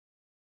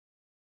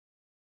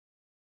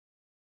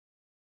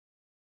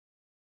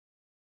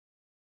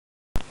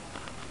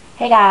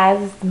Hey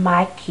guys, it's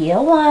my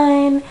Kia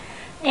One,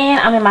 and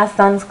I'm in my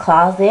son's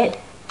closet.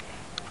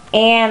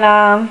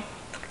 And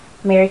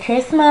Merry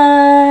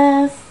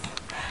Christmas.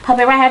 Hope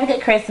everybody had a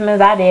good Christmas.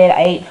 I did.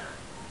 I ate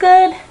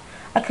good.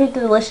 I cooked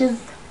a delicious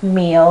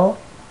meal.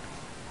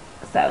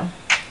 So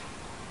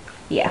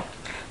yeah.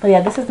 But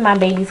yeah, this is my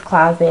baby's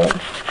closet.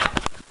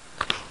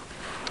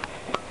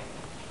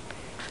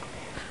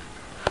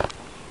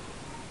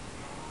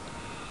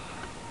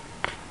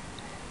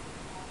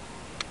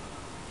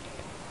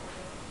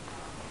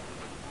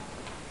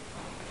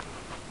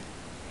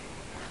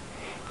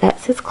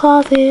 That's his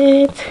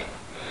closet.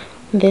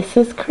 This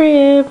is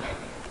crib.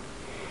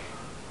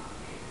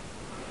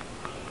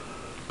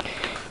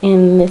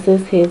 And this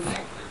is his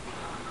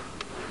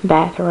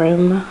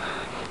bathroom.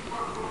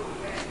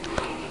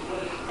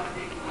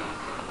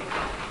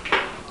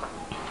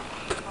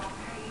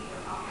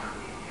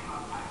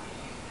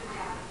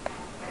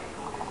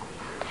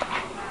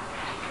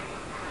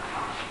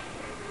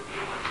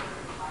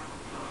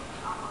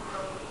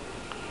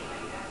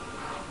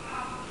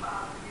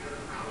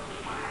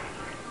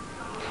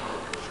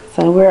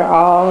 So we're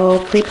all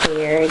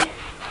prepared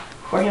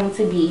for him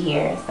to be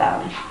here.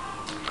 So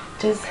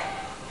just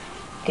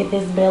get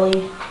this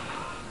belly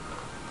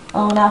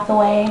on out the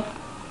way.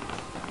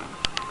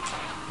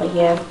 But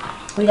yeah,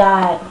 we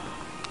got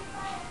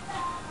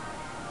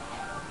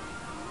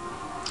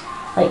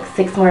like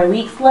 6 more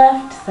weeks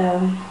left. So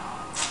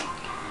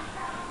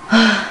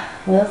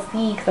we'll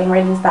see, because I'm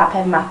ready to stop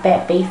having my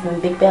fat face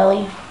and big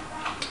belly.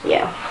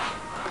 Yeah.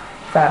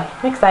 So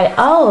I'm excited.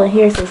 Oh, and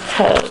here's his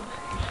tub.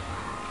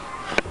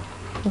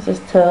 This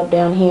is tub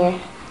down here.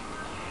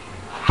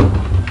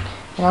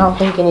 And I don't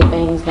think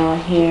anything's down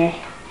here.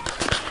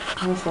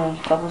 There's a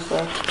couple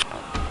stuff.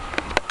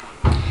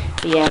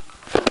 Yeah.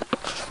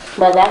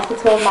 But that's the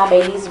tub of my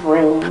baby's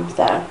room.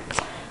 So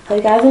hope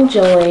you guys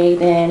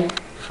enjoyed, and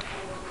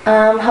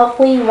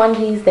hopefully one of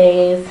these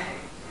days,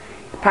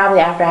 probably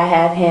after I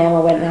have him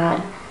or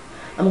whatnot,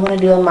 I'm gonna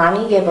do a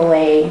mommy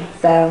giveaway.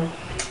 So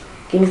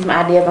give me some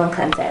ideas on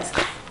contests.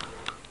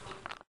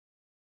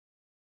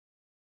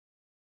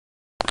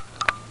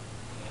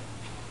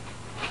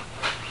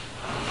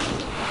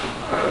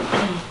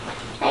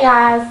 Hey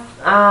guys,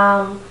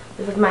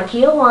 this is my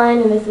Kia One,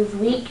 and this is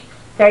week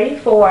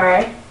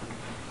 34,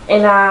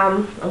 and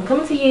I'm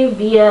coming to you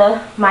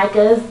via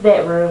Micah's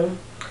bedroom.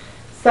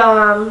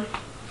 So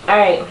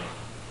alright,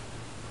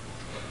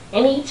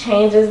 any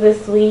changes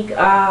this week?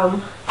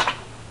 I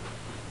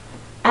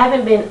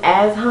haven't been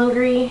as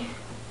hungry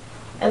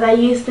as I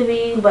used to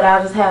be, but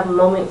I just have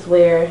moments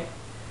where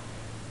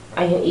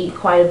I can eat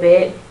quite a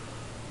bit.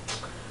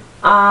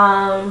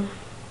 I've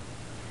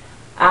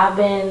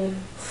been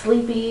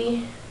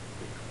sleepy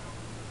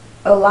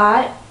a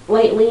lot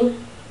lately,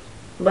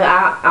 but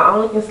I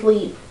only can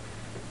sleep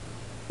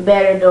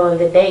better during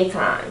the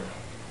daytime.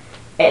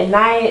 At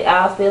night,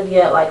 I'll still be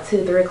up like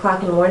 2, 3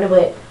 o'clock in the morning,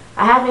 but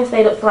I haven't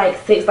stayed up to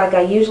like 6 like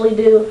I usually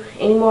do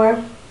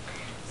anymore.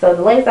 So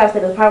the latest I've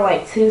stayed is probably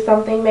like 2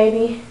 something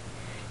maybe.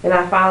 Then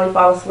I finally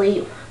fall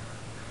asleep.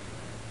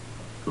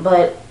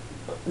 But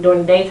during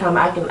the daytime,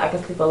 I can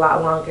sleep a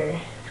lot longer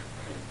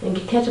and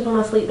catch up on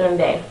my sleep during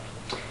the day.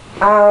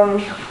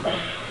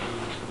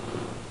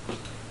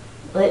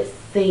 Let's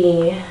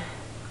see.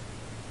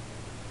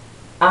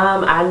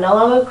 I no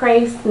longer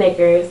crave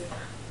Snickers.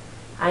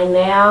 I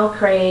now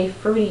crave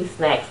fruity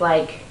snacks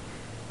like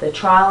the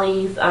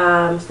Trolleys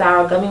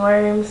sour gummy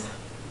worms.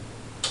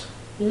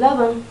 Love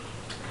them.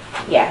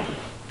 Yeah.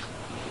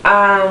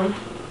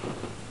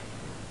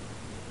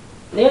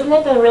 There's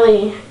nothing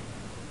really,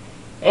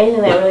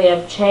 anything that really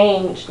have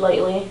changed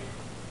lately.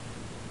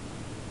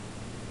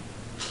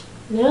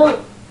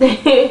 No.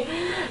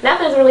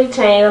 Nothing's really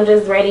changed. I'm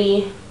just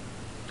ready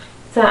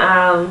to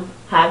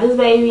have this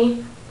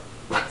baby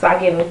so I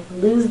can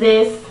lose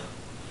this,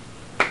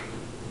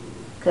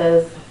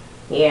 because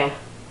yeah,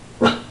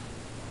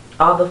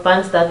 all the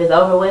fun stuff is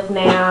over with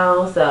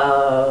now,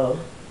 so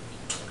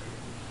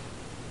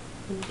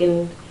we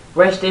can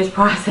rush this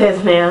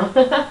process now.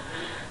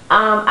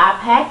 I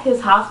packed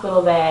his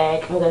hospital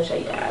bag. I'm gonna show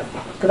you guys,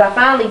 because I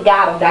finally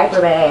got a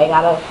diaper bag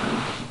out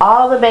of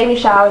all the baby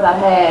showers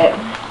I've had.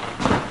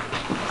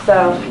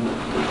 So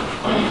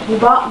we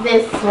bought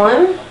this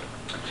one.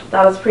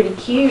 That was pretty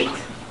cute.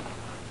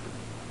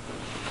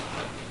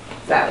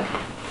 So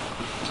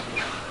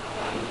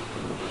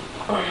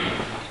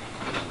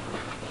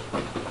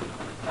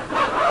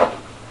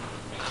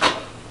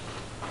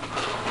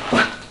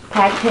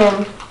packed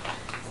him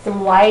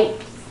some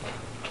wipes,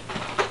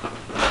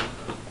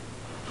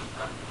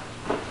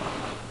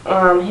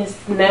 his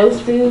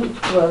snowsuit,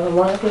 well,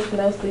 one of his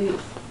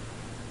snowsuits,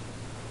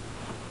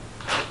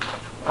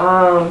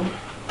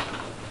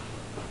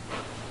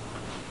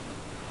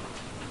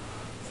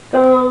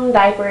 some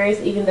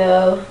diapers, even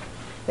though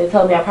they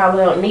told me I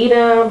probably don't need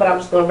them, but I'm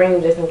just gonna bring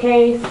them just in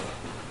case.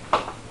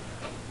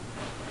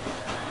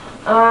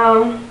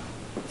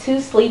 2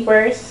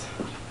 sleepers.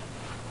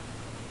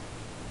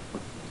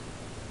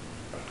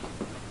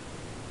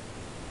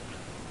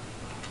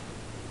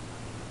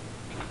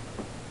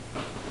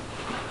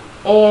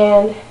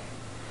 and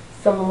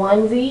some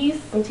onesies,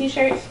 some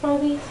t-shirts,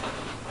 onesies,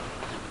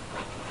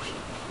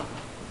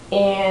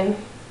 and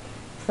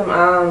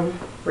some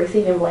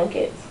receiving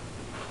blankets.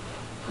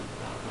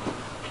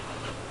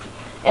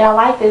 And I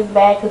like this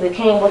bag because it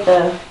came with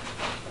a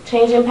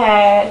changing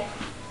pad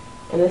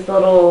and this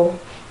little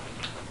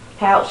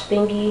pouch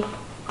thingy.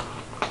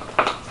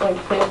 It's like a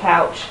clear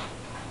pouch.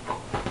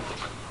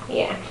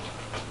 Yeah.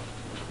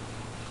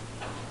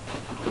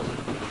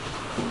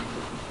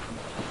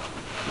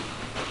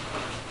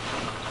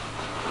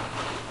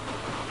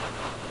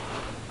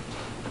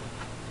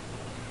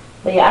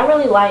 But yeah, I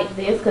really like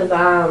this because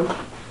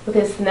with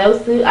his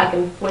snowsuit, I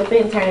can flip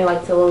it and turn it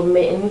like to little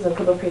mittens and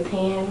put up his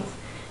hands.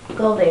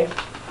 Go there.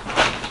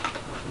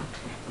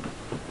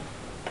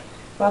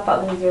 So I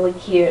thought this was really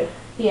cute.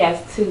 He has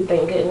two,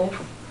 thank goodness.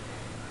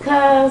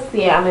 Because,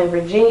 yeah, I'm in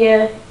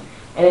Virginia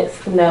and it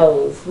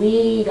snows.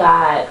 We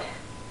got,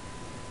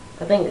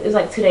 I think it was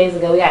like 2 days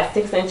ago, we got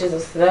 6 inches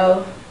of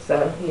snow.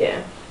 So,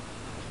 yeah.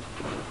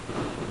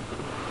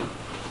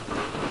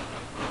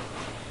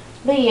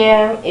 But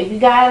yeah,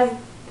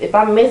 if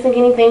I'm missing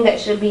anything that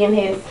should be in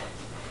his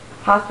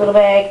hospital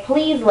bag,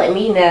 please let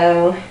me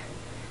know.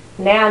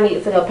 Now I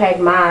need to go pack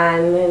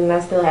mine and I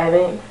still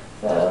haven't.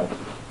 So,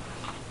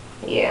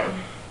 yeah.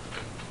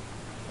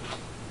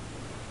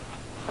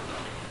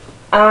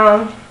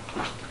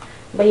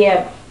 But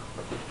yeah,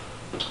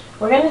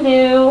 we're gonna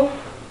do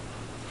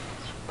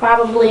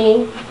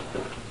probably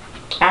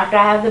after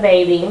I have the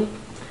baby,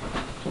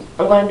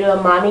 I'm gonna do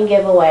a mommy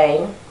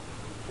giveaway.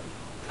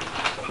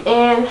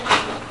 And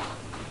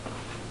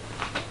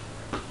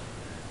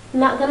I'm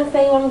not gonna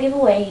say what I'm giving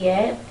away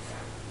yet.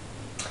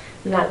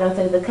 I'm not gonna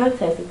say the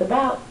contest is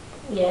about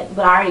yet,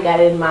 but I already got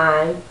it in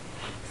mind.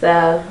 So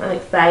I'm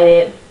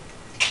excited.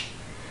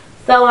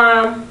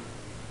 So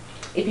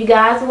if you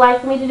guys would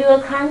like me to do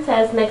a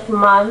contest next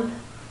month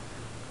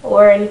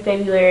or in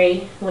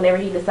February, whenever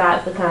he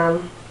decides to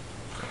come,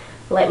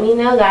 let me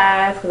know,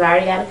 guys, because I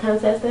already got a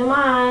contest in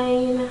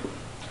mind.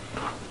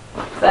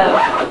 So,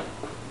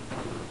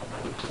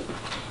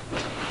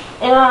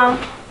 and I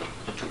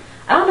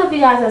don't know if you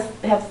guys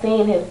have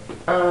seen his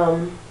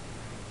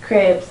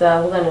crib,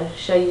 so I'm gonna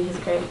show you his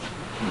crib.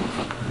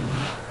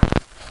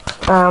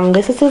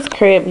 This is his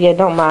crib. Yeah,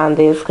 don't mind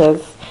this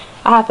because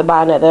I have to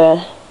buy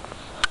another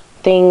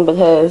thing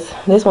because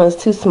this one's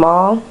too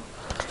small,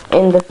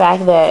 and the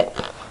fact that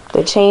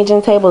the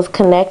changing table is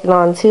connected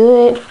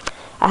onto it,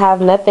 I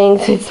have nothing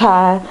to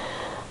tie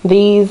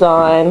these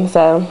on,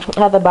 so I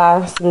have to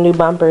buy some new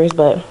bumpers.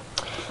 But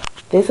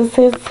this is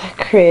his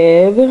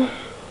crib, and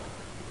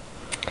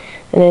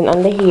then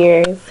under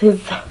here is his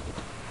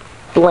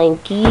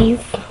blankies.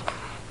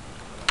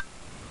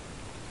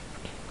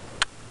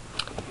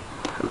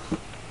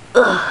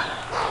 Ugh.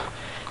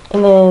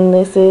 And then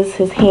this is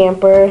his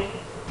hamper.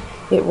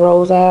 It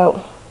rolls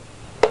out.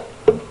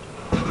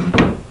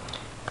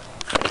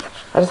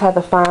 I just have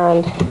to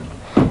find,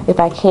 if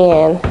I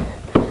can,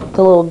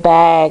 the little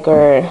bag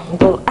or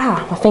the,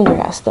 my finger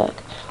got stuck.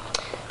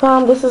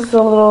 This is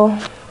a little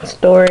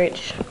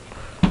storage.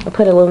 I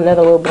put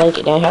another little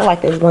blanket down here. I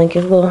like this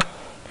blanket, a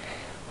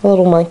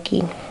little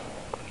monkey.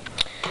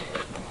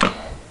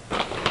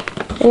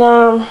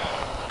 And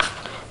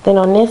then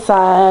on this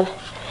side,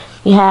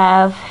 you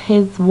have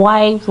his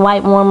wipes,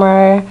 wipe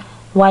warmer,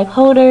 wipe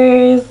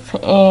holders,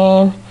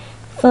 and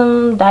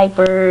some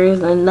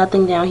diapers, and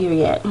nothing down here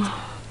yet.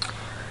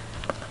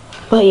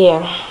 But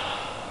yeah,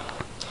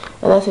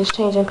 and that's his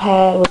changing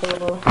pad with a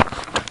little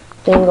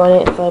thing on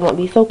it so it won't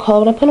be so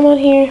cold when I put him on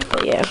here.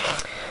 But yeah,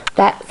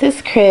 that's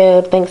his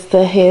crib thanks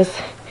to his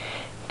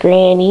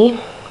granny.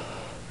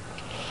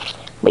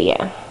 But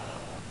yeah,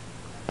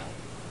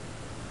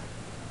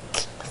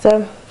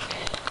 so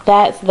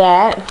that's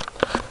that.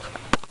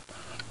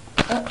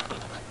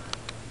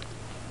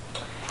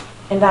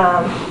 And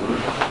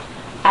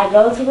I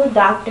go to the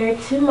doctor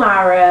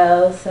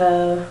tomorrow,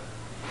 so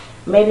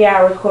maybe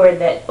I'll record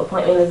that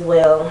appointment as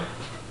well.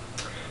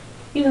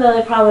 Even though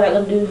they're probably not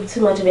going to do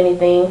too much of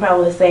anything,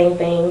 probably the same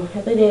thing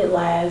as they did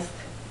last,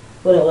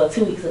 well,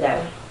 2 weeks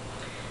ago.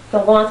 So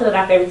I'm going to the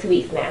doctor every 2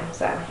 weeks now,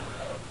 so.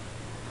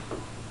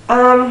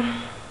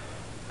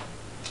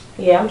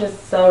 Yeah, I'm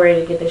just so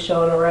ready to get this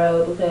show on the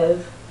road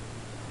because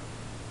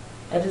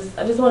I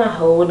just want to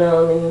hold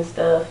them and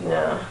stuff, you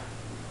know.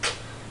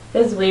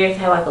 It's weird to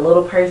have like a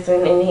little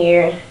person in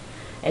here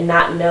and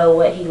not know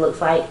what he looks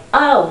like.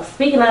 Oh,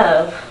 speaking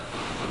of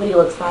what he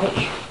looks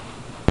like,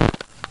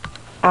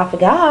 I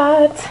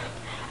forgot.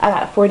 I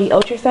got 40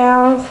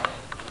 ultrasounds.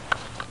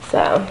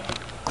 So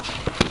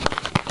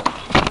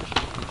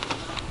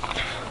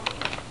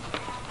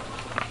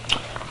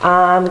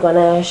I'm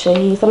gonna show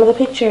you some of the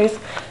pictures.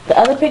 The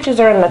other pictures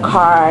are in the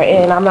car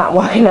and I'm not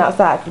walking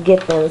outside to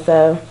get them,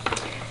 so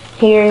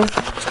here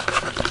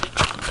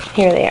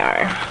they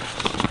are.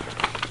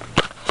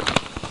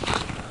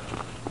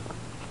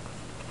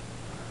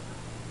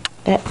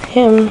 That's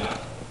him.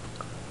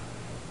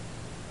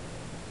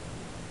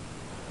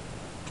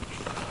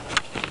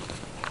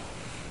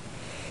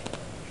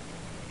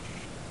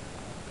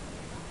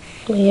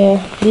 But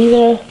yeah, these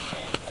are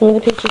some of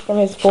the pictures from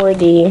his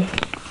 4D.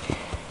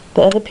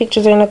 The other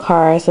pictures are in the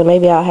car, so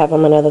maybe I'll have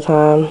them another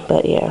time.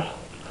 But yeah,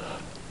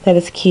 that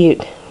is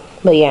cute.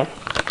 But yeah,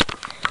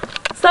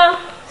 so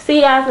see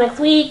you guys next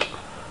week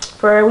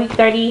for week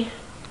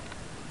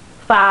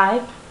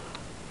 35,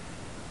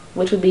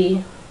 which would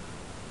be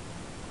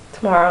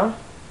tomorrow.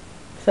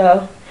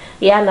 So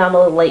yeah, I know I'm a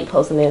little late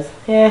posting this.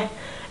 Yeah,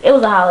 it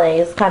was a holiday.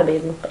 It's kind of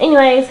busy. But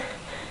anyways,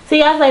 see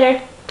you guys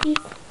later. Peace.